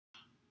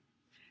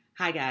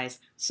Hi guys.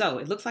 So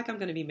it looks like I'm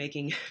going to be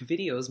making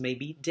videos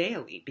maybe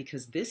daily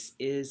because this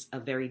is a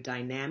very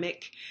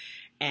dynamic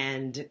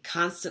and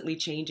constantly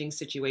changing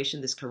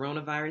situation, this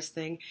coronavirus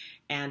thing,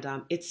 and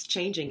it's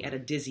changing at a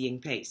dizzying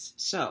pace.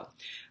 So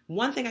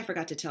one thing I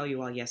forgot to tell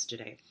you all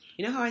yesterday,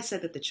 you know how I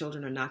said that the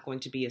children are not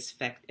going to be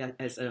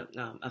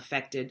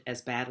affected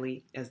as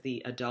badly as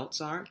the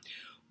adults are?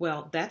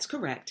 Well, that's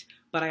correct.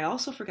 But I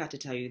also forgot to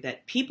tell you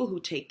that people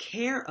who take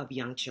care of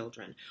young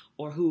children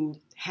or who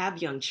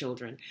have young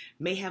children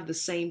may have the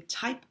same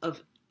type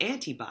of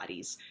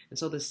antibodies, and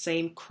so the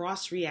same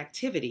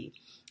cross-reactivity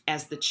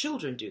as the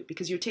children do,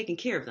 because you're taking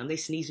care of them. They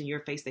sneeze in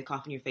your face, they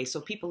cough in your face. So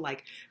people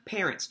like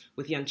parents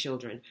with young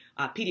children,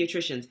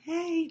 pediatricians,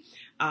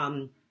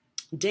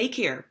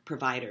 daycare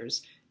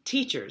providers,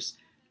 teachers,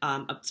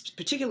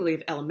 particularly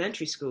of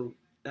elementary school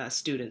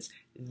students,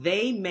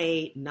 they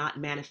may not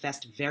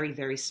manifest very,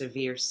 very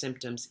severe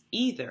symptoms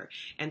either.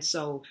 And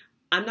so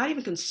I'm not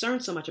even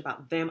concerned so much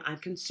about them. I'm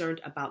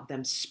concerned about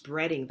them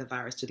spreading the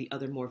virus to the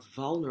other more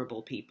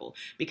vulnerable people,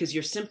 because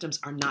your symptoms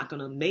are not going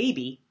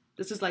to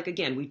this is like,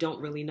 again, we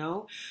don't really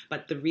know,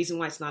 but the reason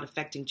why it's not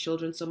affecting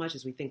children so much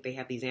is we think they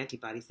have these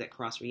antibodies that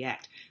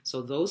cross-react.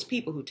 So those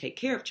people who take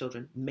care of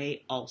children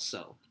may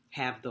also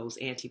have those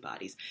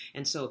antibodies.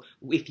 And so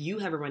if you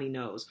have a runny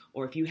nose,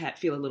 or if you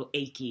feel a little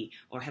achy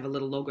or have a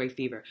little low-grade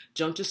fever,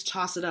 don't just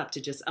toss it up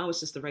to just, oh, it's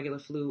just the regular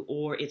flu,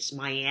 or it's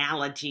my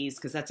allergies,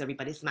 because that's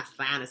everybody, it's my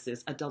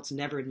sinuses. Adults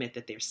never admit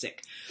that they're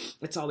sick.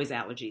 It's always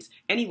allergies.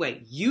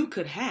 Anyway, you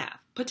could have,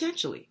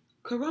 potentially,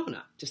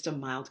 corona, just a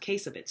mild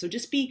case of it. So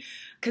just be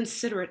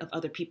considerate of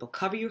other people.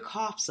 Cover your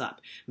coughs up.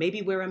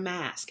 Maybe wear a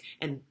mask.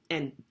 And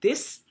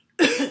this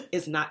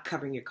is not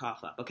covering your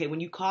cough up. Okay, when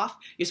you cough,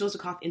 you're supposed to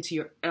cough into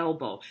your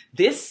elbow.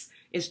 This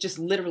is just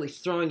literally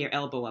throwing your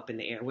elbow up in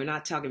the air. We're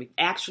not talking,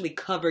 actually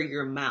cover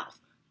your mouth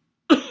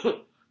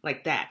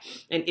like that.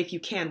 And if you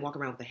can, walk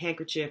around with a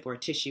handkerchief or a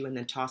tissue and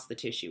then toss the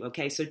tissue.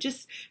 Okay, so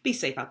just be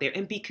safe out there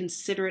and be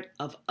considerate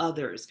of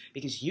others,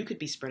 because you could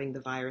be spreading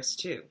the virus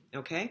too.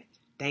 Okay,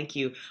 thank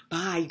you.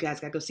 Bye, you guys.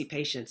 Gotta go see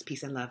patients.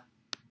 Peace and love.